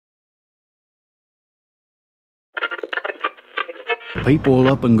People will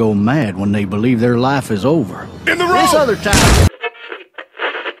up and go mad when they believe their life is over. In the road! This other time...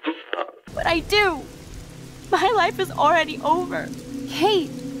 But I do. My life is already over. Kate,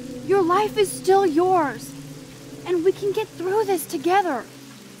 your life is still yours. And we can get through this together.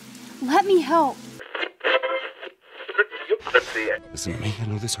 Let me help. Listen to me. I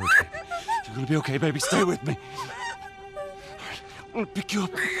know this hurts, baby. You're gonna be okay, baby. Stay with me. I'm gonna pick you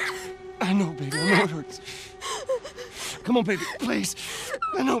up. I know, baby. I know it hurts. Come on, baby. Please.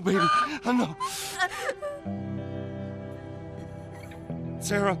 I know, baby. I know.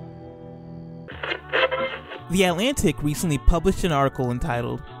 Sarah. The Atlantic recently published an article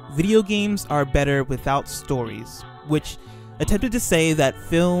entitled, "Video Games Are Better Without Stories," which attempted to say that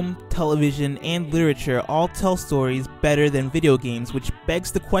film, television, and literature all tell stories better than video games, which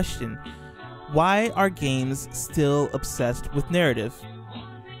begs the question, why are games still obsessed with narrative?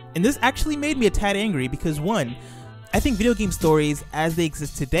 And this actually made me a tad angry because, one, I think video game stories as they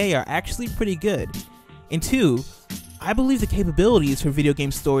exist today are actually pretty good, and two, I believe the capabilities for video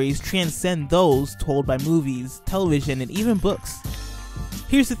game stories transcend those told by movies, television, and even books.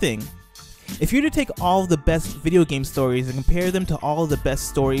 Here's the thing. If you were to take all of the best video game stories and compare them to all of the best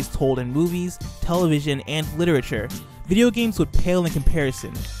stories told in movies, television, and literature, video games would pale in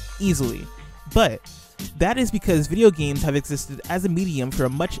comparison, easily. But that is because video games have existed as a medium for a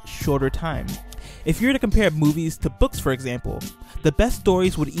much shorter time. If you were to compare movies to books, for example, the best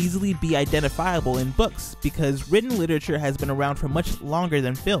stories would easily be identifiable in books because written literature has been around for much longer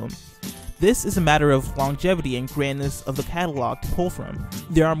than film. This is a matter of longevity and grandness of the catalog to pull from.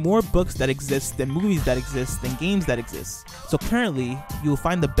 There are more books that exist than movies that exist than games that exist, so currently, you will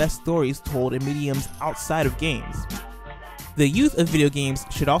find the best stories told in mediums outside of games. The youth of video games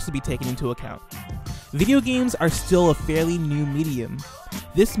should also be taken into account. Video games are still a fairly new medium.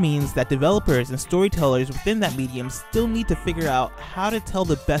 This means that developers and storytellers within that medium still need to figure out how to tell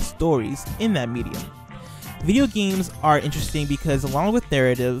the best stories in that medium. Video games are interesting because along with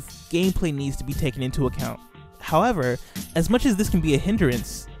narrative, gameplay needs to be taken into account. However, as much as this can be a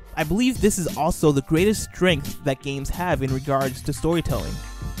hindrance, I believe this is also the greatest strength that games have in regards to storytelling.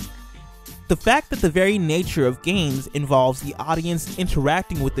 The fact that the very nature of games involves the audience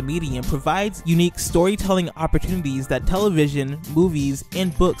interacting with the medium provides unique storytelling opportunities that television, movies,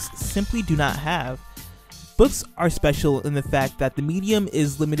 and books simply do not have. Books are special in the fact that the medium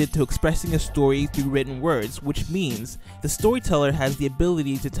is limited to expressing a story through written words, which means the storyteller has the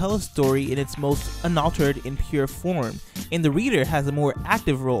ability to tell a story in its most unaltered and pure form, and the reader has a more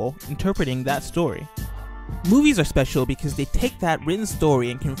active role interpreting that story. Movies are special because they take that written story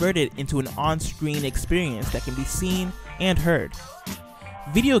and convert it into an on-screen experience that can be seen and heard.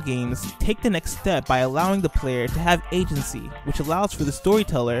 Video games take the next step by allowing the player to have agency, which allows for the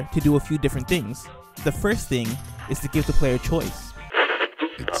storyteller to do a few different things. The first thing is to give the player choice.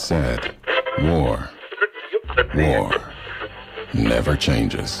 It's said, war never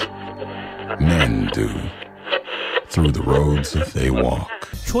changes. Men do, through the roads they walk.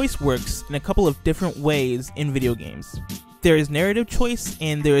 Choice works in a couple of different ways in video games. There is narrative choice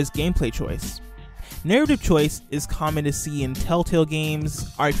and there is gameplay choice. Narrative choice is common to see in Telltale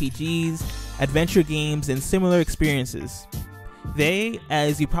games, RPGs, adventure games, and similar experiences. They,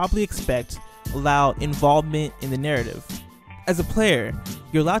 as you probably expect, allow involvement in the narrative. As a player,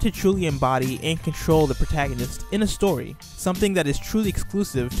 you're allowed to truly embody and control the protagonist in a story, something that is truly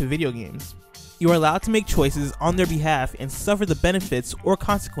exclusive to video games. You are allowed to make choices on their behalf and suffer the benefits or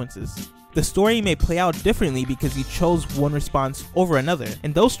consequences. The story may play out differently because you chose one response over another,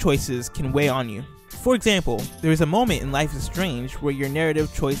 and those choices can weigh on you. For example, there is a moment in Life is Strange where your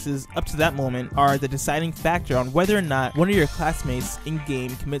narrative choices up to that moment are the deciding factor on whether or not one of your classmates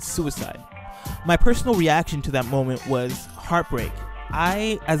in-game commits suicide. My personal reaction to that moment was heartbreak.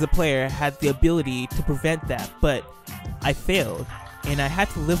 I, as a player, had the ability to prevent that, but I failed, and I had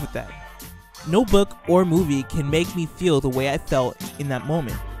to live with that. No book or movie can make me feel the way I felt in that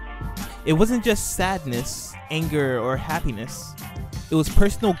moment. It wasn't just sadness, anger, or happiness. It was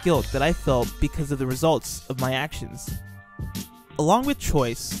personal guilt that I felt because of the results of my actions. Along with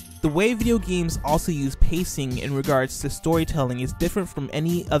choice, the way video games also use pacing in regards to storytelling is different from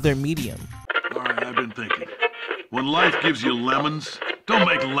any other medium. Alright, I've been thinking. When life gives you lemons, don't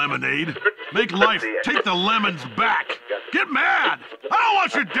make lemonade. Make life take the lemons back. Get mad! I don't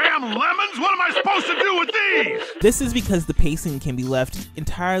want your damn lemons! What am I supposed to do with these? This is because the pacing can be left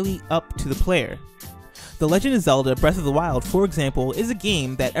entirely up to the player. The Legend of Zelda Breath of the Wild, for example, is a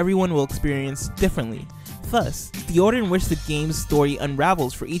game that everyone will experience differently. Thus, the order in which the game's story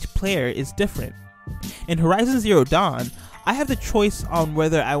unravels for each player is different. In Horizon Zero Dawn, I have the choice on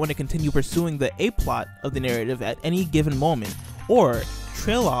whether I want to continue pursuing the A-plot of the narrative at any given moment, or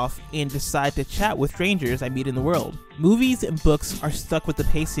trail off and decide to chat with strangers I meet in the world. Movies and books are stuck with the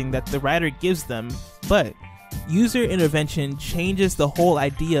pacing that the writer gives them, but user intervention changes the whole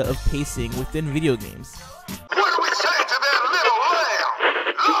idea of pacing within video games. What do we say to that little lamb?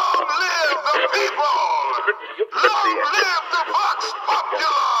 Long live the people! Long live the Vox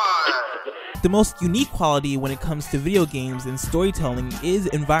Populi! The most unique quality when it comes to video games and storytelling is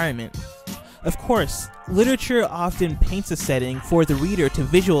environment. Of course, literature often paints a setting for the reader to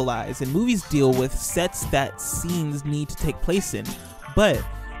visualize, and movies deal with sets that scenes need to take place in, but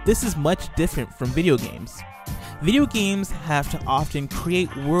this is much different from video games. Video games have to often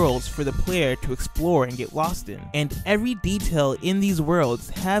create worlds for the player to explore and get lost in, and every detail in these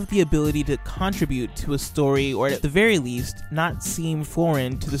worlds have the ability to contribute to a story, or at the very least, not seem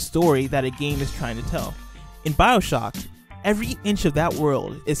foreign to the story that a game is trying to tell. In BioShock, every inch of that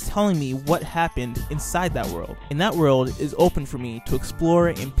world is telling me what happened inside that world, and that world is open for me to explore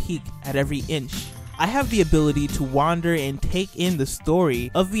and peek at every inch. I have the ability to wander and take in the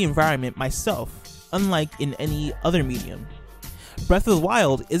story of the environment myself, unlike in any other medium. Breath of the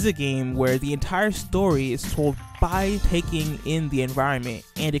Wild is a game where the entire story is told by taking in the environment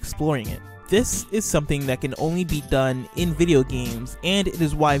and exploring it. This is something that can only be done in video games, and it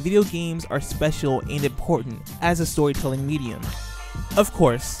is why video games are special and important as a storytelling medium. Of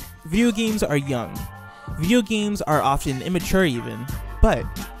course, video games are young. Video games are often immature even, but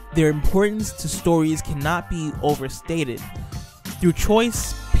their importance to stories cannot be overstated. Through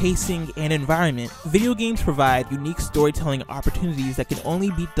choice, pacing, and environment, video games provide unique storytelling opportunities that can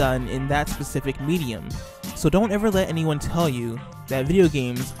only be done in that specific medium. So don't ever let anyone tell you that video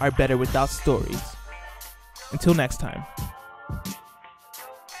games are better without stories. Until next time.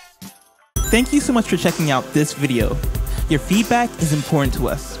 Thank you so much for checking out this video. Your feedback is important to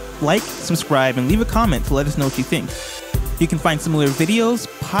us. Like, subscribe, and leave a comment to let us know what you think. You can find similar videos,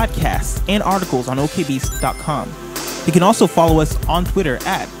 podcasts, and articles on okbeast.com. You can also follow us on Twitter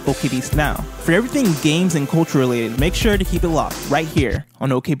at okbeastnow. For everything games and culture related, make sure to keep it locked right here on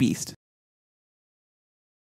OKBeast.